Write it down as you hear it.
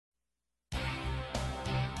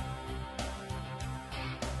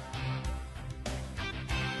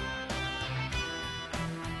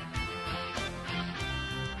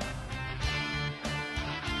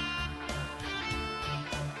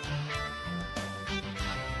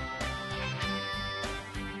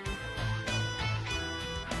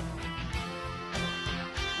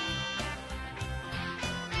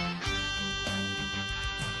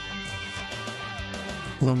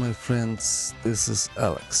Hello, my friends. This is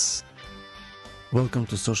Alex. Welcome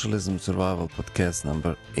to Socialism Survival Podcast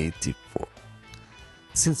number 84.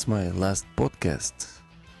 Since my last podcast,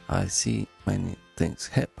 I see many things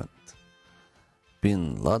happened.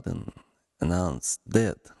 Bin Laden announced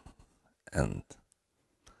dead, and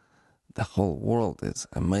the whole world is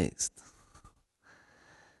amazed.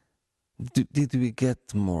 Did we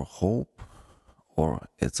get more hope, or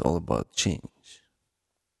it's all about change?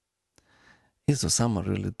 Is Osama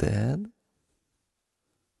really dead?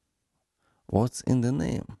 What's in the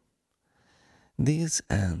name? These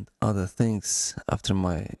and other things after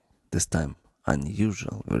my, this time,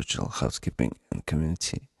 unusual virtual housekeeping and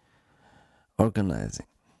community organizing.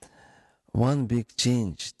 One big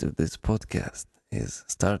change to this podcast is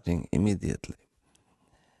starting immediately.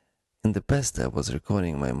 In the past, I was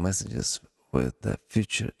recording my messages with the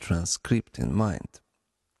future transcript in mind,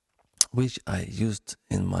 which I used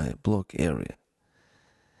in my blog area.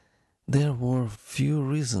 There were few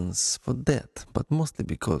reasons for that, but mostly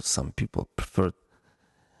because some people preferred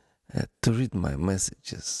to read my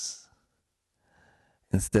messages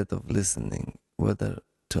instead of listening, whether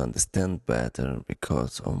to understand better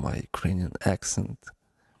because of my Ukrainian accent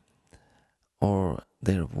or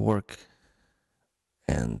their work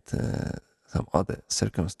and some other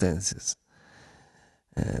circumstances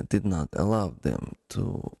did not allow them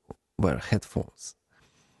to wear headphones.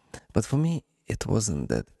 But for me, it wasn't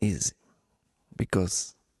that easy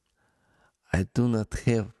because I do not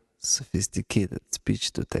have sophisticated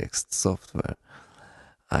speech-to-text software.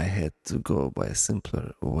 I had to go by a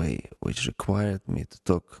simpler way, which required me to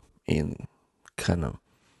talk in kind of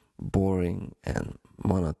boring and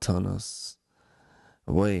monotonous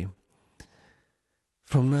way.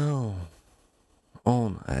 From now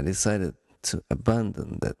on, I decided to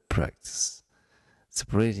abandon that practice,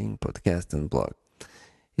 separating podcast and blog.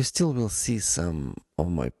 You still will see some of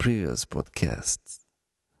my previous podcasts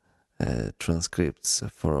transcripts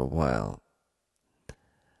for a while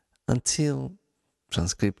until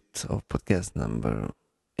transcript of podcast number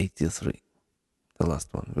 83, the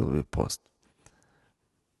last one, will be posted.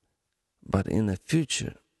 But in the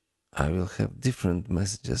future, I will have different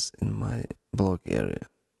messages in my blog area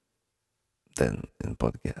than in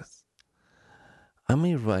podcasts. I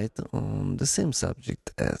may write on the same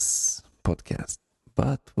subject as podcast,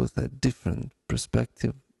 but with a different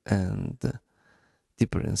perspective and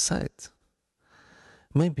deeper insight,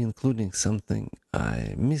 maybe including something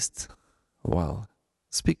I missed while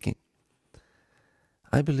speaking.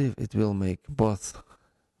 I believe it will make both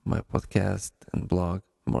my podcast and blog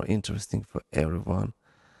more interesting for everyone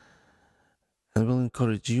and will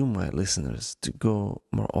encourage you, my listeners, to go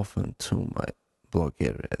more often to my blog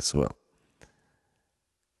area as well.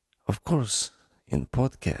 Of course, in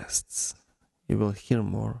podcasts, you will hear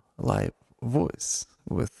more live voice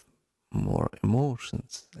with more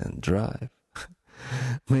emotions and drive.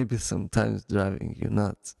 Maybe sometimes driving you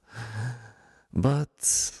nuts.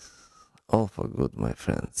 But all for good, my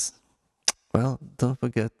friends. Well, don't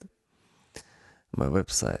forget my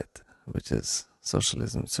website, which is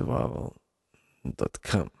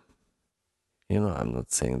socialismsurvival.com. I'm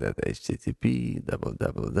not saying that HTTP,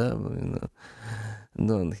 www,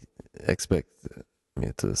 don't expect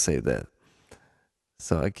me to say that.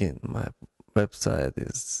 So again, my website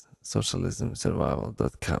is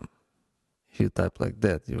socialismsurvival.com. If you type like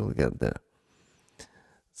that, you will get there.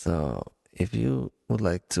 So if you would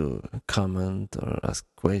like to comment or ask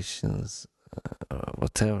questions or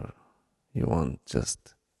whatever you want,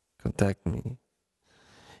 just contact me.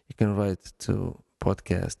 You can write to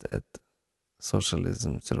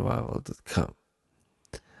podcast@socialismsurvival.com.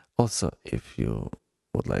 Also, if you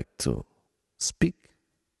would like to speak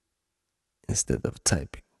instead of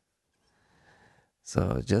typing,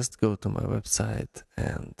 so just go to my website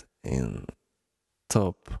and in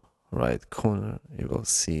top right corner you will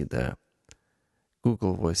see the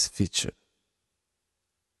Google Voice feature.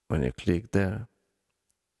 When you click there,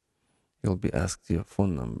 you'll be asked your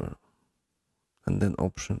phone number and then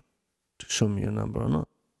option to show me your number or not.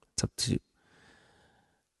 It's up to you.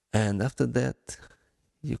 And after that,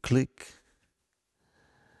 you click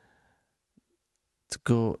to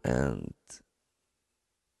go and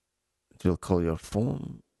it will call your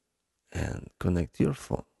phone and connect your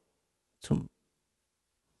phone to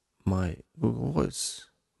my Google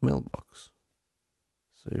Voice mailbox.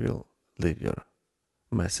 So you will leave your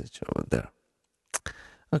message over there.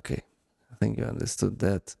 Okay, I think you understood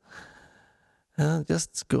that.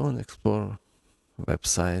 Just go and explore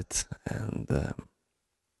website and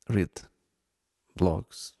read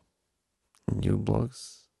blogs, new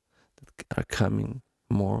blogs that are coming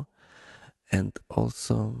more, and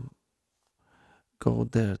also go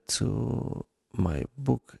there to my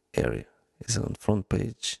book area. It's on front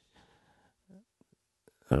page,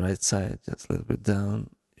 right side, just a little bit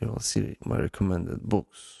down. You will see my recommended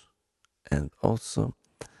books, and also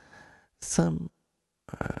some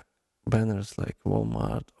banners like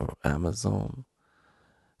Walmart or Amazon.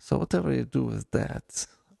 So whatever you do with that,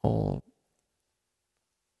 or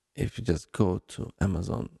if you just go to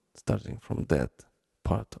Amazon, starting from that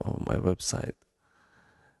part of my website,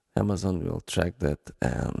 Amazon will track that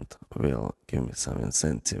and will give me some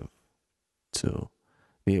incentive to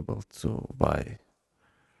be able to buy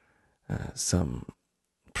some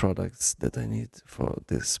products that I need for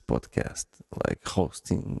this podcast, like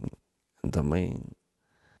hosting, domain.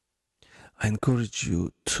 I encourage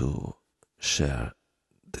you to share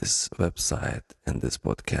this website and this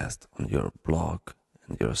podcast on your blog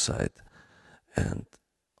and your site, and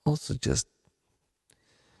also just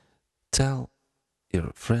tell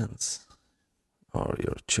your friends or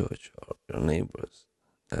your church or your neighbors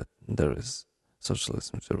that there is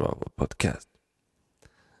Socialism Survival podcast,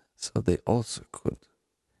 so they also could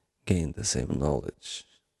gain the same knowledge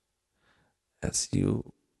as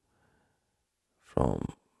you from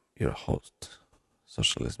your host,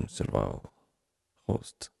 Socialism Survival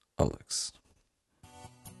host, Alex.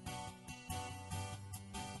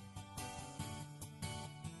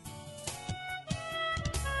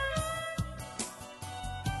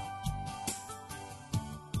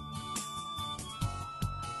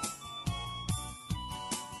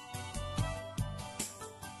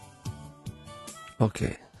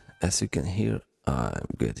 Okay, as you can hear, I'm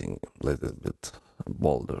getting a little bit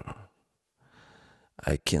bolder.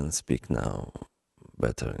 I can speak now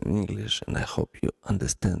better in English, and I hope you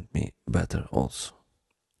understand me better also.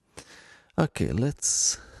 Okay,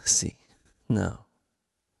 let's see. Now,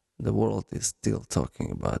 the world is still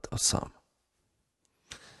talking about Osama.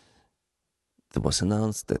 It was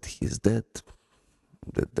announced that he's dead,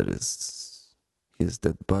 that there is his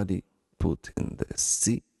dead body put in the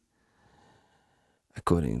sea,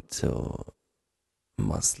 according to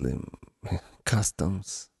Muslim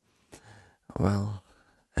customs. Well,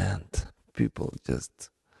 and people just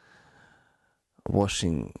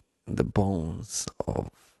washing the bones of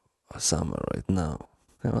Osama right now.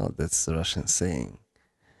 Well, that's the Russian saying.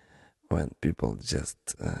 When people just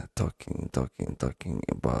talking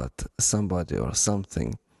about somebody or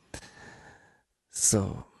something.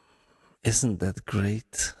 So, isn't that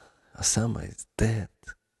great? Osama is dead.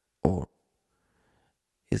 Or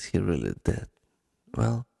is he really dead?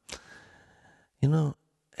 Well,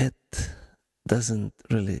 it doesn't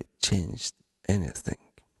really change anything.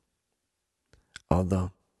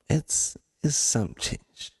 Although it's is some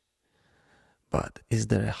change. But is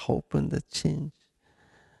there a hope in that change?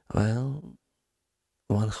 Well,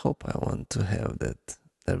 one hope I want to have that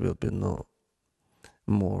there will be no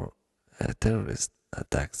more terrorist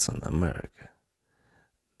attacks on America.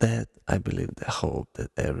 That I believe the hope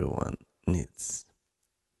that everyone needs.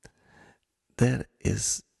 That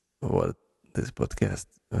is what this podcast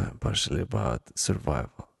partially about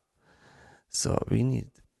survival. So we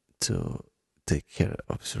need to take care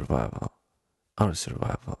of survival, our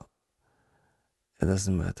survival. It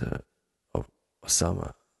doesn't matter if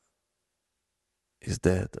Osama is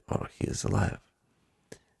dead or he is alive.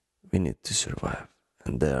 We need to survive.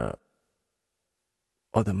 And there are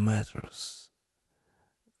other matters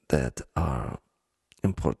that are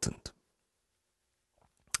important.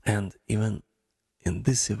 And even in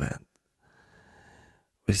this event,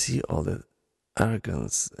 we see all the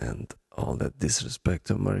arrogance and all that disrespect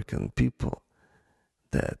to American people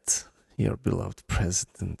that your beloved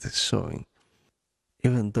president is showing.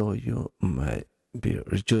 Even though you might be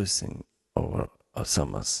rejoicing over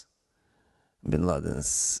Osama's bin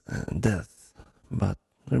Laden's death, but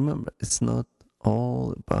remember, it's not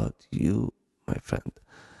all about you, my friend.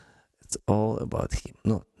 It's all about him,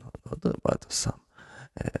 not about Osama,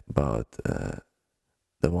 about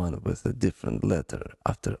the one with a different letter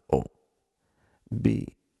after O,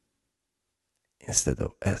 B instead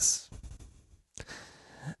of S.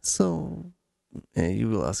 So you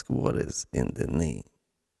will ask, what is in the name?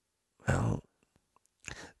 Well,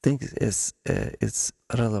 I think it's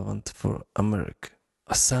relevant for America.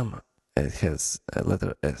 Osama, it has a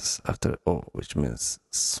letter S after O, which means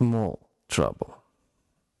small trouble.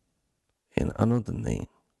 In another name,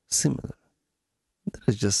 similar, there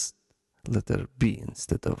is just letter B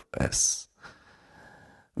instead of S.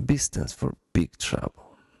 B stands for big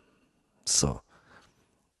trouble. So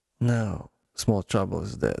now small trouble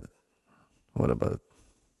is dead. What about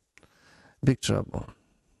big trouble?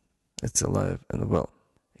 It's alive and well.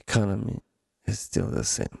 Economy is still the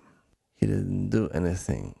same. He didn't do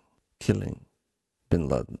anything killing Bin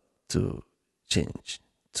Laden to change,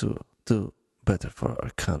 to do better for our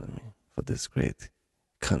economy, for this great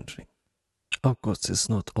country. Of course, it's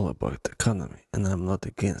not all about economy, and I'm not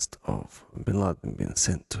against of Bin Laden being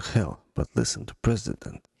sent to hell. But listen to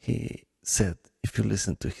President. He said, if you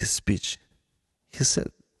listen to his speech, he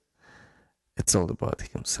said, it's all about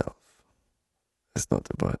himself. It's not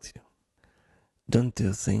about you. Don't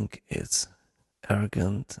you think it's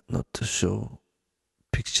arrogant not to show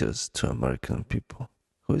pictures to American people?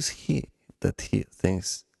 Who is he that he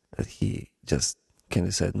thinks that he just can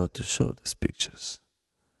decide not to show these pictures?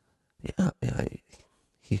 Yeah,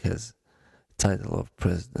 he has title of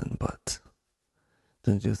president, but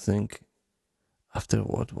don't you think after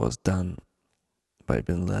what was done by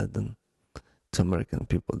Bin Laden to American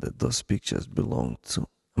people that those pictures belong to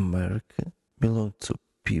America, belong to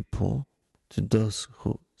people, to those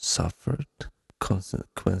who suffered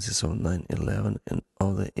consequences of 9/11 and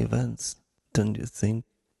other events? Don't you think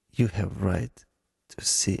you have right to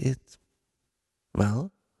see it?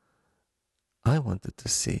 Well, I wanted to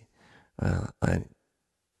see. I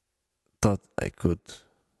thought I could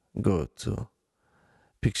go to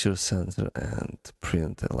picture center and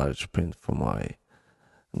print a large print for my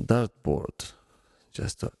dartboard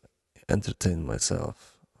just to entertain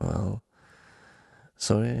myself. Well,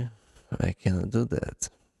 sorry, I cannot do that.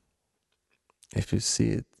 If you see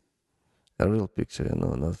it, a real picture,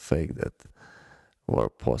 not fake, that were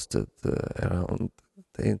posted around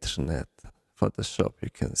the internet, Photoshop,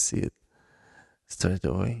 you can see it straight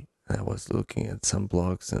away. I was looking at some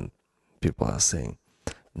blogs and people are saying,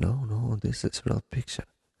 no, this is real picture.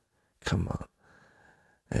 Come on.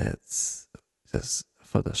 It's just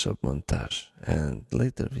Photoshop montage. And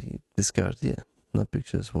later we discovered, no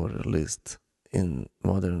pictures were released in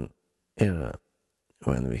modern era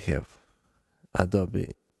when we have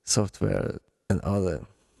Adobe software and other.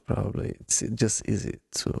 Probably it's just easy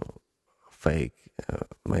to fake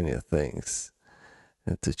many things,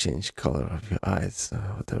 to change color of your eyes,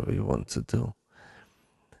 whatever you want to do.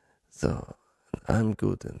 So I'm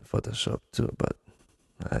good in Photoshop too, but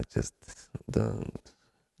I just don't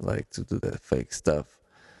like to do that fake stuff.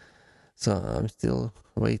 So I'm still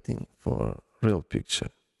waiting for real picture.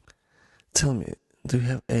 Tell me, do you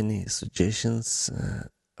have any suggestions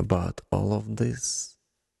about all of this?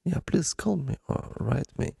 Yeah, please call me or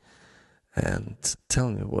write me and tell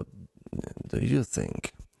me what do you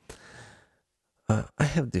think. I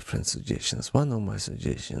have different suggestions. One of my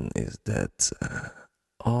suggestions is that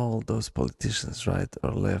all those politicians, right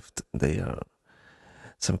or left, they are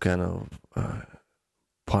some kind of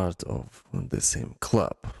part of the same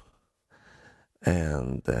club.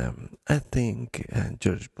 And I think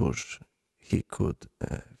George Bush, he could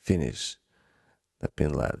finish the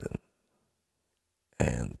Bin Laden.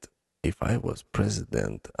 And if I was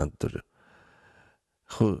president under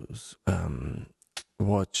whose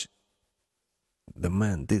watch the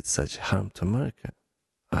man did such harm to America,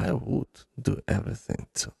 I would do everything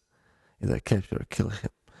to either capture or kill him.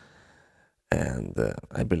 And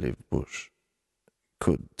I believe Bush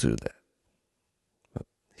could do that. But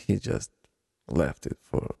he just left it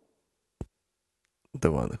for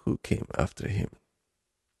the one who came after him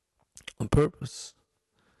on purpose.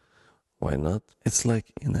 Why not? It's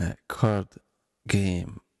like in a card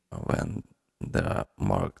game when there are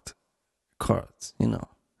marked cards,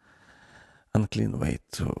 unclean way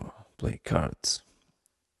to play cards.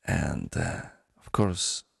 And of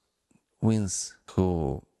course, wins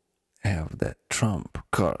who have that trump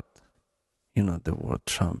card. You know the word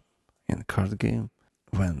trump in card game?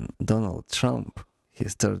 When Donald Trump, he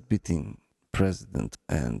started beating president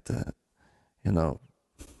and,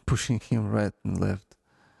 pushing him right and left,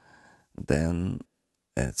 then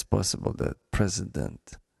it's possible that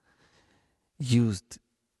president used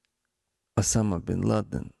Osama bin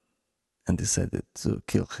Laden and decided to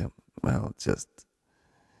kill him. Well, just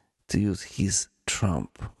to use his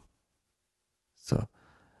trump. So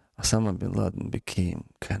Osama bin Laden became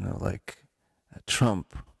kind of like a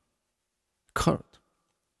trump card.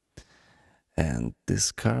 And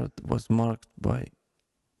this card was marked by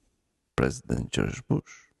President George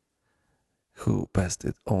Bush, who passed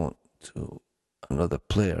it on to another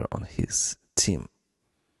player on his team.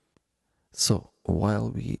 So while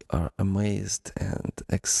we are amazed and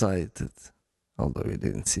excited, although we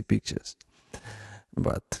didn't see pictures,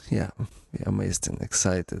 but yeah, we're amazed and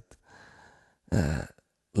excited,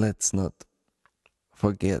 let's not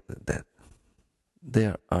forget that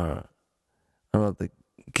there are other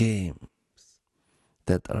games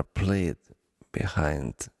that are played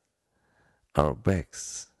behind our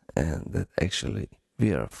backs and that actually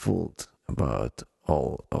we are fooled about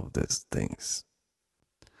all of these things.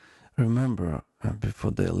 Remember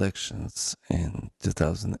before the elections in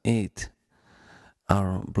 2008,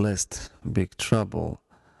 our blessed big trouble,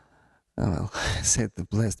 well, I said the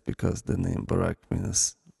blessed because the name Barack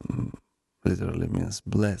means, literally means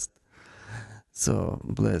blessed. So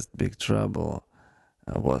blessed big trouble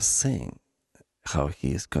was saying how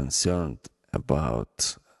he is concerned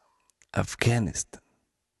about Afghanistan.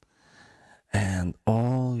 And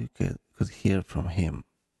all you could hear from him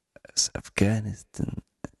is Afghanistan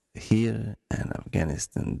here and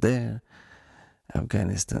Afghanistan there,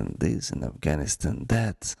 Afghanistan this and Afghanistan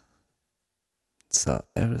that. So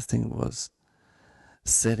everything was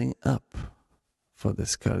setting up for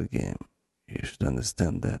this card game. You should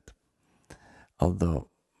understand that. Although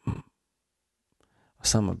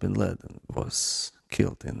Osama bin Laden was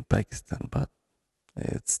killed in Pakistan, but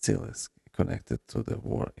it still is connected to the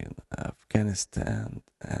war in Afghanistan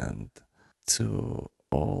and to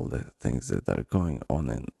all the things that are going on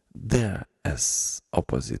in there as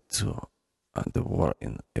opposite to the war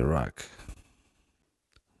in Iraq.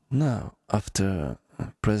 Now, after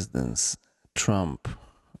President Trump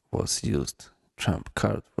Trump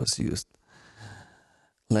card was used,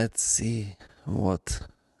 let's see what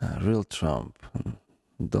real Trump,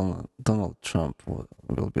 Donald Trump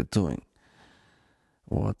will be doing.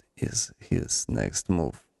 What is his next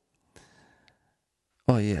move?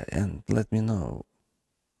 Oh yeah, and let me know,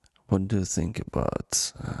 what do you think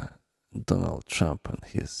about Donald Trump and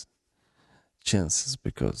his chances?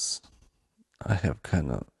 Because I have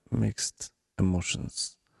kind of mixed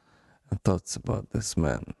emotions and thoughts about this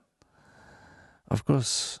man. Of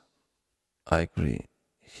course, I agree,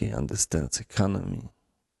 he understands economy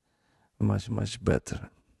much, much better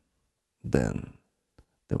than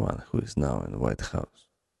the one who is now in the White House.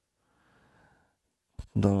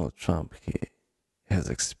 Donald Trump, he has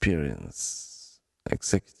experience,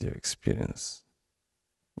 executive experience,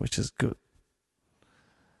 which is good.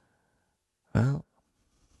 Well,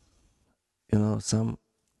 some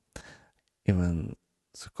even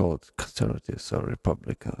so-called conservatives or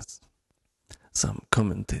Republicans, some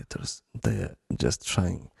commentators, they're just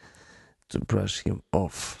trying to brush him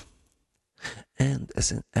off. And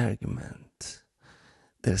as an argument,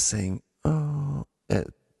 they're saying,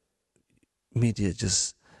 media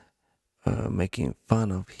just making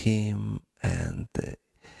fun of him and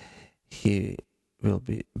he will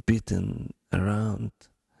be beaten around.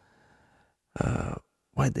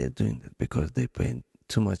 Why they're doing that? Because they pay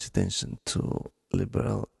too much attention to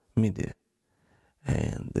liberal media.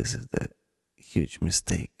 And this is the huge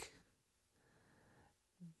mistake.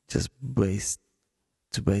 Just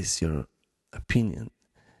to base your opinion,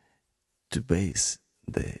 to base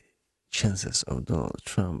the chances of Donald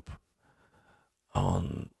Trump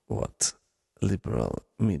on what liberal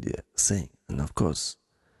media saying. And of course,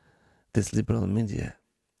 this liberal media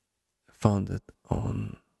founded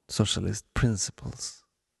on socialist principles.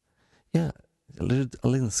 Yeah,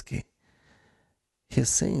 Alinsky, he's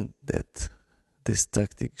saying that this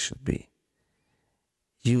tactic should be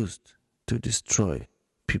used to destroy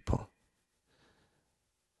people.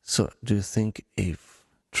 So, do you think if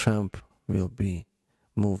Trump will be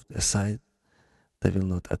moved aside, they will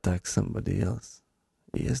not attack somebody else?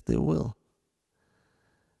 Yes, they will.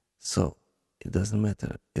 So, it doesn't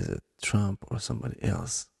matter, is it Trump or somebody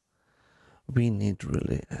else? We need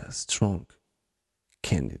really a strong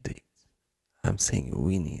candidate. I'm saying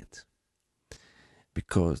we need,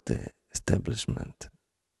 because the establishment,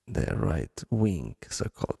 the right wing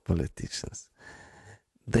so-called politicians,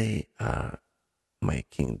 they are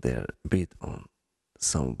making their bid on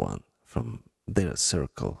someone from their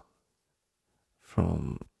circle,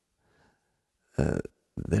 from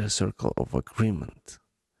their circle of agreement.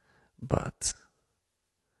 But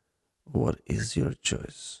what is your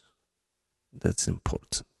choice? That's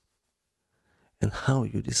important. And how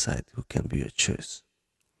you decide who can be your choice.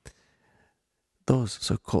 Those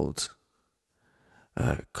so-called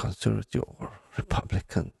conservative or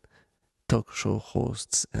Republican talk show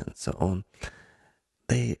hosts and so on,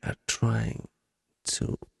 they are trying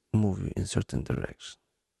to move you in certain direction.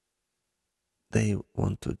 They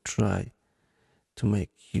want to try to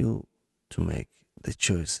make you to make the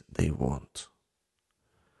choice they want.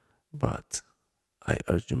 But I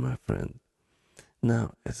urge you, my friend,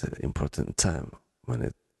 now is an important time when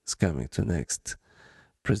it's coming to next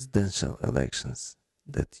presidential elections,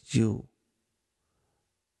 that you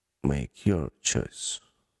make your choice.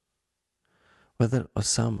 Whether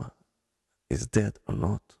Osama is dead or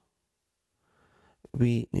not,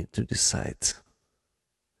 we need to decide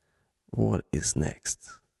what is next.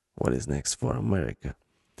 What is next for America?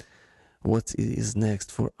 What is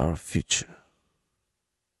next for our future?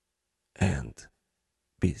 And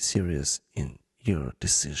be serious in your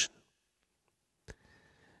decision.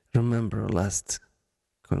 Remember last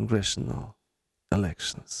congressional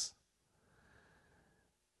elections.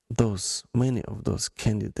 Many of those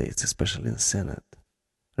candidates, especially in Senate,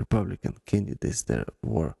 Republican candidates, that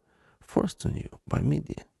were forced on you by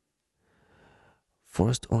media,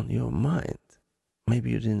 forced on your mind.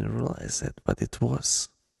 Maybe you didn't realize it, but it was.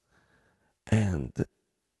 And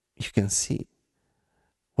you can see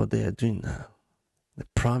what they are doing now. The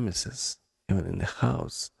promises, even in the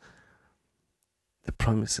House, the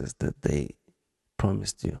promises that they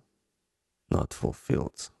promised you, not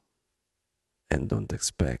fulfilled. And don't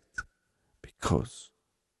expect, because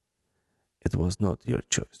it was not your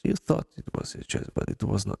choice. You thought it was your choice, but it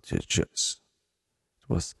was not your choice. It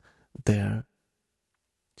was their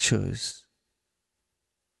choice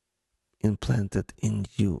implanted in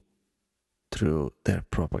you through their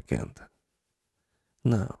propaganda.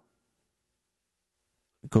 Now,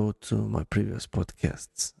 go to my previous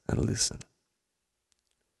podcasts and listen.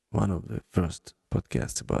 One of the first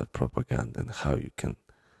podcasts about propaganda and how you can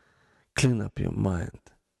clean up your mind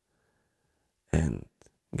and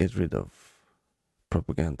get rid of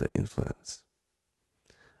propaganda influence.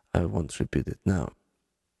 I won't repeat it now.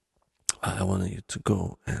 I want you to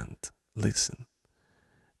go and listen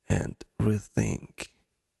and rethink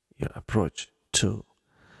your approach to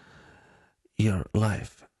your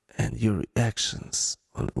life and your reactions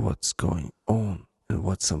on what's going on and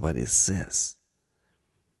what somebody says.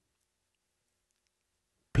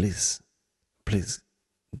 Please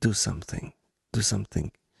do something. Do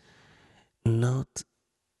something not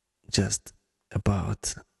just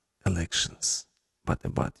about elections, but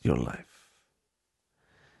about your life.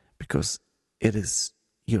 Because it is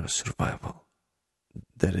your survival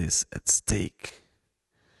that is at stake.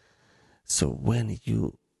 So when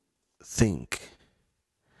you think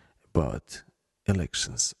about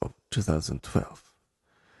elections of 2012,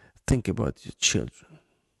 think about your children.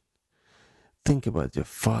 Think about your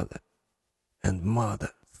father and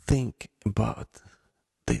mother. Think about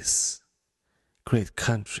this great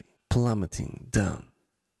country plummeting down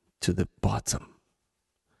to the bottom,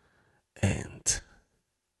 and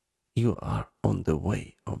you are on the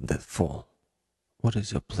way of that fall. What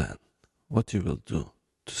is your plan? What you will do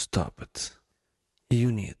to stop it?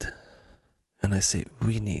 You need, and I say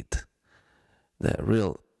we need, the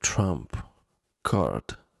real Trump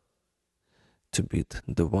card to beat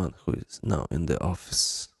the one who is now in the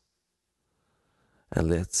office. And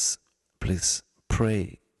let's please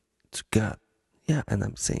pray to God. Yeah, and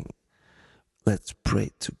I'm saying, let's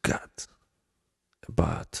pray to God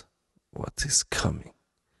about what is coming,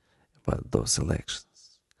 about those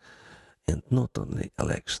elections. And not only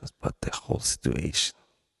elections, but the whole situation.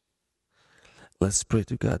 Let's pray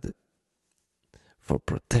to God for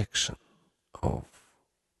protection of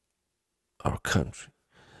our country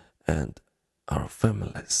and our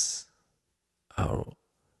families, our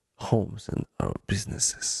homes and our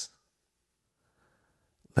businesses.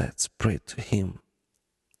 Let's pray to Him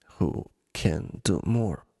who can do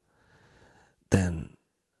more than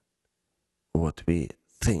what we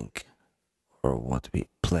think or what we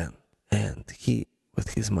plan. And He,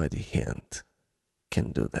 with His mighty hand,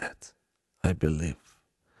 can do that. I believe.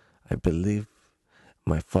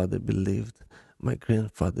 My father believed, my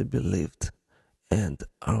grandfather believed, and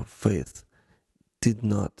our faith did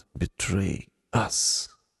not betray us.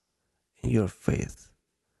 Your faith,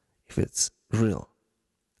 if it's real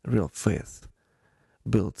faith,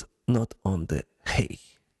 built not on the hay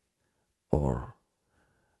or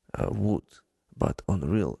wood, but on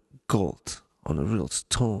real gold, on real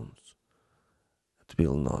stones, it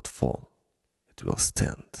will not fall. It will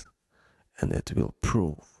stand, and it will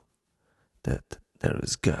prove that there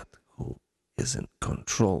is God who is in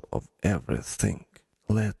control of everything.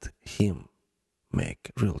 Let Him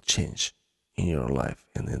make real change in your life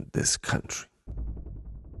and in this country.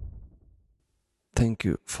 Thank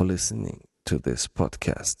you for listening to this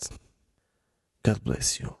podcast. God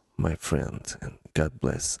bless you, my friend, and God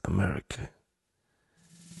bless America.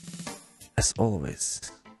 As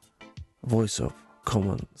always, voice of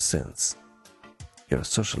common sense, your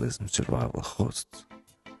Socialism survival host,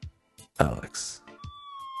 Alex.